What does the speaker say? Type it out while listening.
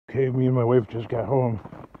Okay, me and my wife just got home,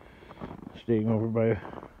 staying over by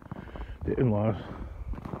the in-laws,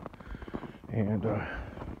 and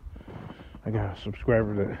I got a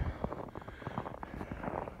subscriber that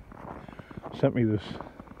sent me this,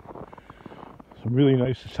 some really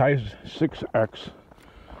nice size 6X.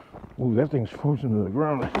 Ooh, that thing's frozen to the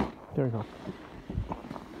ground. There you go.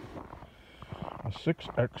 A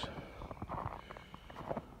 6X.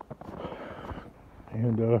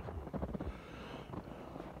 And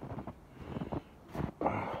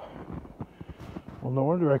well, no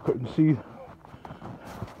wonder I couldn't see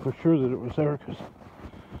for sure that it was there, because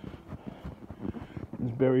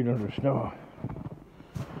it's buried under snow.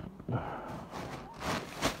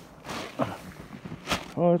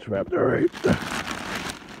 Oh, it's wrapped all right.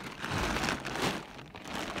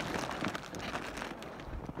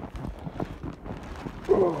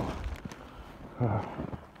 Oh.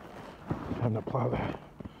 Time to plow that.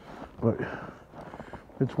 But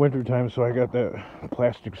it's winter time, so I got that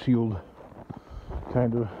plastic sealed,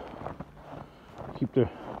 kind of keep the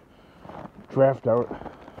draft out.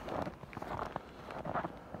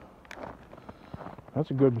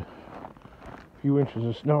 That's a good few inches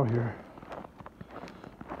of snow here.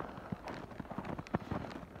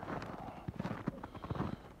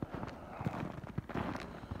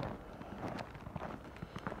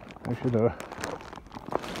 I should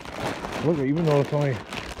look, even though it's only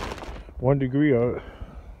 1 degree out,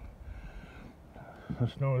 the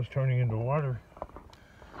snow is turning into water.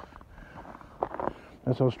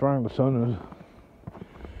 That's how strong the sun is.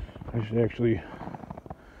 I should actually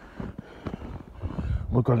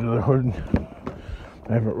look under the hood.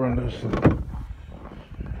 I haven't run this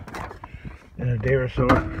in a day or so,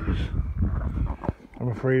 because I'm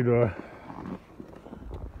afraid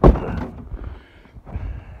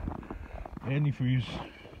antifreeze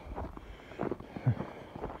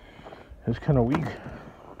is kind of weak,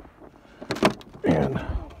 and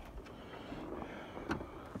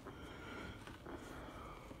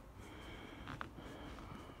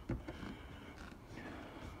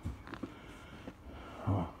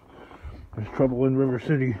there's trouble in River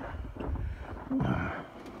City.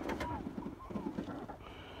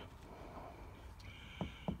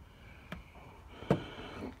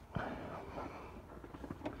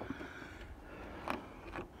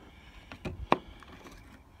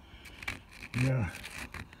 Yeah.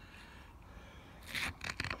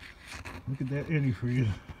 Look at that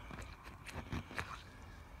antifreeze.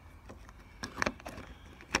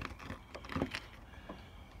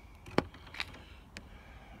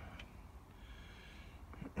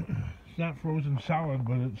 It's not frozen solid,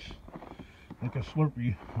 but it's like a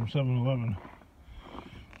Slurpee from 7-Eleven.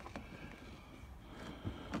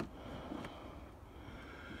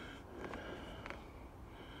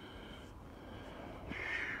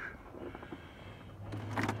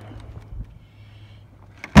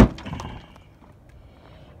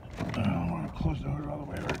 Close the hood all the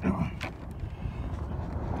way right now.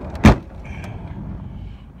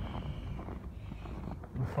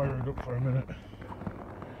 We'll fire it up for a minute,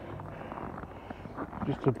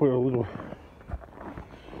 just to put a little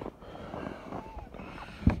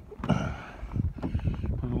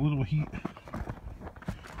heat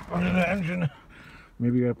under the engine.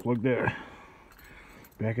 Maybe I plug that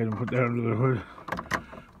back in and put that under the hood.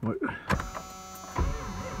 But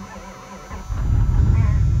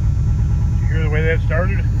hear the way that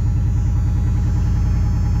started?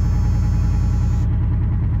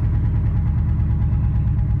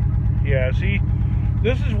 Yeah, see,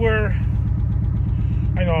 this is where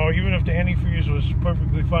I know, even if the antifreeze was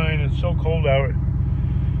perfectly fine, it's so cold out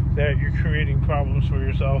that you're creating problems for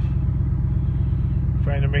yourself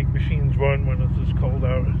trying to make machines run when it's this cold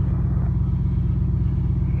out,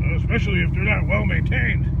 especially if they're not well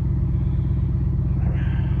maintained.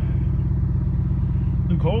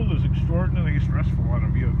 The cold is extraordinarily stressful on a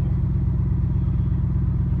vehicle.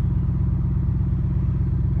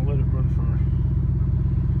 I'll let it run for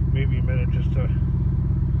maybe a minute just to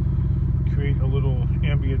create a little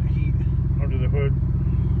ambient heat under the hood,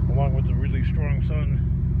 along with the really strong sun.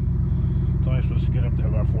 It's only supposed to get up to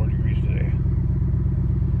about 4 degrees today,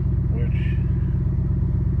 which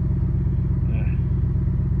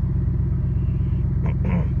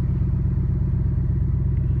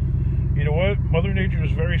you know what? Mother Nature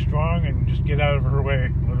is very strong, and just get out of her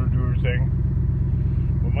way. Let her do her thing.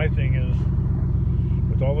 But my thing is,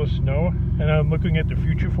 with all this snow, and I'm looking at the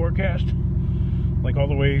future forecast, like all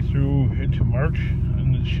the way through into March,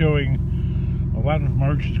 and it's showing a lot of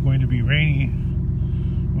March is going to be rainy,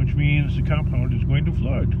 which means the compound is going to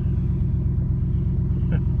flood.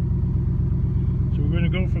 So we're going to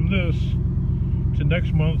go from this to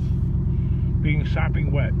next month being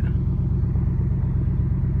sopping wet.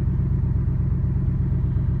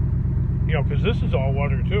 You know, because this is all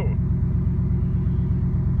water too.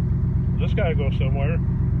 This gotta go somewhere.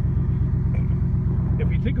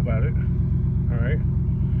 If you think about it, alright,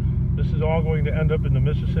 this is all going to end up in the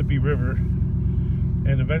Mississippi River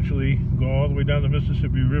and eventually go all the way down the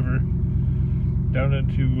Mississippi River down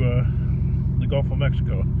into the Gulf of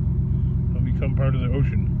Mexico. It'll become part of the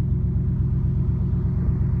ocean.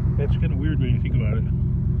 That's kind of weird when you think about it.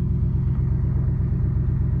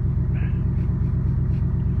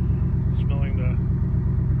 Smelling the,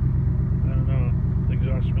 I don't know, the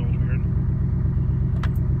exhaust smells weird.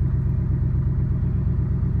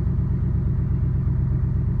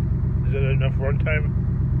 Is that enough runtime?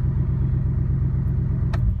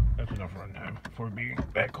 That's enough runtime for being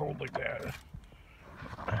that cold like that.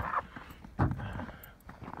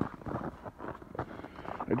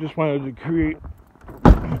 I just wanted to create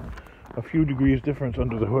a few degrees difference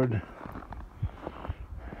under the hood.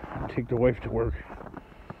 Take the wife to work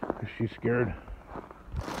because she's scared.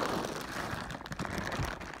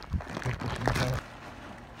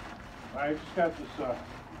 I just got this,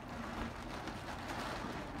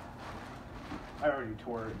 I already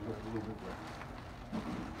tore it a little bit, but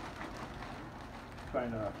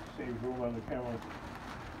trying to save room on the camera.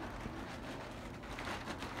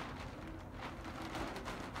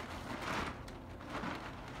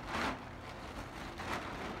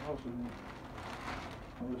 Also,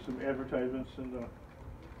 there's some advertisements and the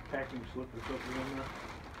packing slip or something in there.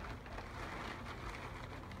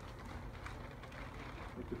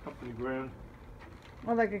 Like the company brand.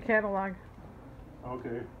 Or like a catalog.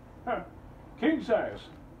 Okay. Huh. King size.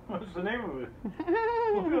 What's the name of it?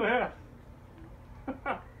 Look at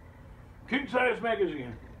that. King size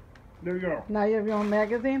magazine. There you go. Now you have your own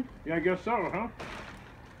magazine? Yeah, I guess so, huh?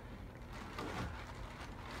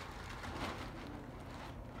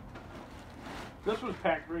 This was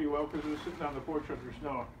packed pretty well because it was sitting on the porch under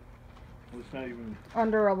snow. It's not even...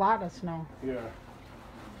 Under a lot of snow. Yeah.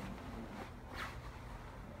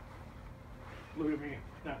 Look at me,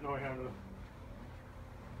 not knowing how to...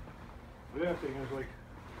 That thing is like...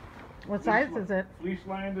 What size is it? Fleece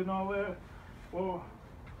lined and all that. Well,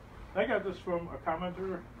 I got this from a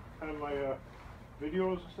commenter on my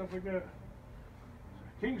videos and stuff like that.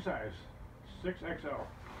 King size, 6XL.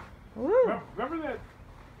 Ooh. Remember that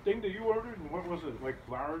thing that you ordered? And what was it, like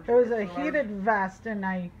large? It was a heated vest, and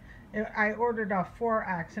I ordered a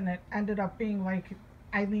 4X, and it ended up being like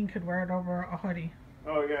Eileen could wear it over a hoodie.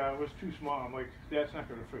 Oh yeah, it was too small. I'm like, that's not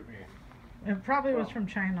going to fit me. It probably was from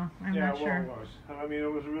China. I'm not sure. Yeah, well, it was. I mean,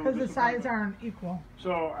 it was a real because the sizes aren't equal.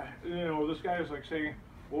 So, you know, this guy is like saying,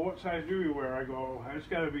 well, what size do you wear? I go, it's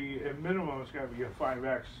got to be, at minimum, it's got to be a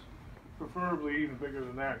 5X. Preferably even bigger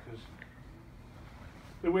than that, because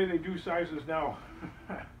the way they do sizes now,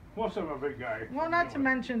 most of them are big guy. Well, not to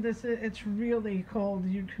mention, it's really cold.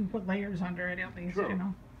 You can put layers under it at least, True. you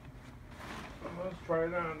know. Let's try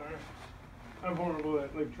it on there. I'm horrible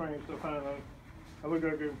at like trying stuff on. I look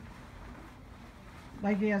like a...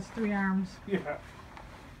 Like he has 3 arms. Yeah.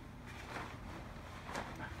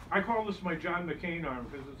 I call this my John McCain arm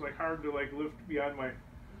because it's like hard to like lift beyond my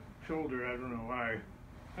shoulder. I don't know why.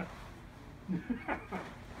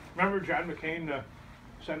 Remember John McCain, the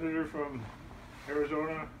senator from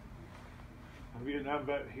Arizona, a Vietnam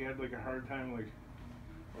vet? He had like a hard time, like,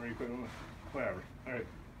 or he couldn't, whatever. All right.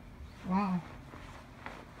 Wow.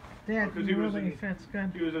 That Well, he really fits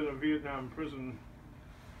good. He was in a Vietnam prison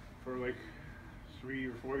for like 3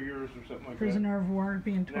 or 4 years or something like Prisoner of war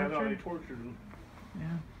being that. tortured. No, they tortured him.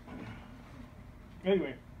 Yeah.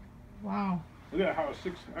 Anyway. Wow. Look at how a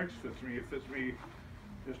 6X fits me. It fits me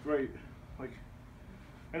just right. Like,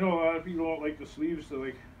 I know a lot of people don't like the sleeves to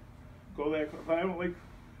like go that, but I don't like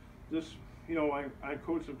this. You know, on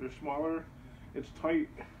coats if they're smaller, it's tight,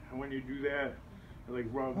 and when you do that, it like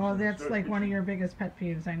rubs. Oh, that's like one of your biggest pet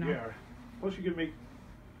peeves, I know. Yeah. Plus, you can make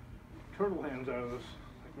turtle hands out of this.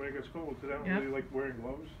 Like when it gets cold, because I don't really like wearing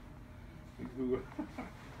gloves.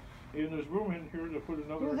 And there's room in here to put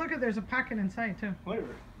another. Oh, look at, there's a pocket inside too.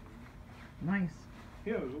 Layer. Nice.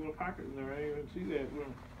 Yeah, there's a little pocket in there. I didn't even see that.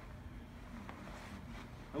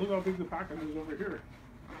 And look how big the pocket is over here.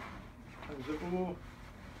 Unzippable.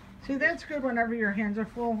 See, that's good whenever your hands are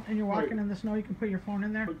full and you're walking in the snow, you can put your phone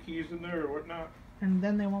in there. Put keys in there or whatnot. And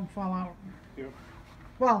then they won't fall out. Yep.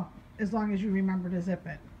 Well, as long as you remember to zip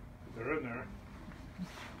it. They're in there.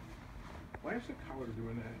 Why is the collar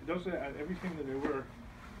doing that? It does that on everything that they wear.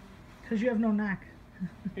 Because you have no neck.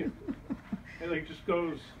 Yeah. It like just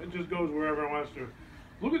goes, it just goes wherever it wants to.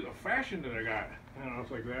 Look at the fashion that I got. You know,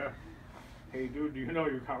 it's like that. Hey dude, do you know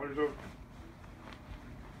your collar's up?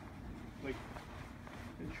 Like,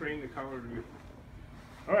 and train the collar to you.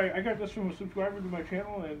 Alright, I got this from a subscriber to my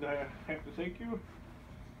channel, and I have to thank you.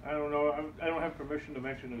 I don't know, I don't have permission to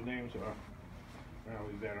mention his name, so I'll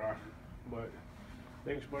leave that off. But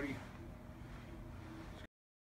thanks, buddy.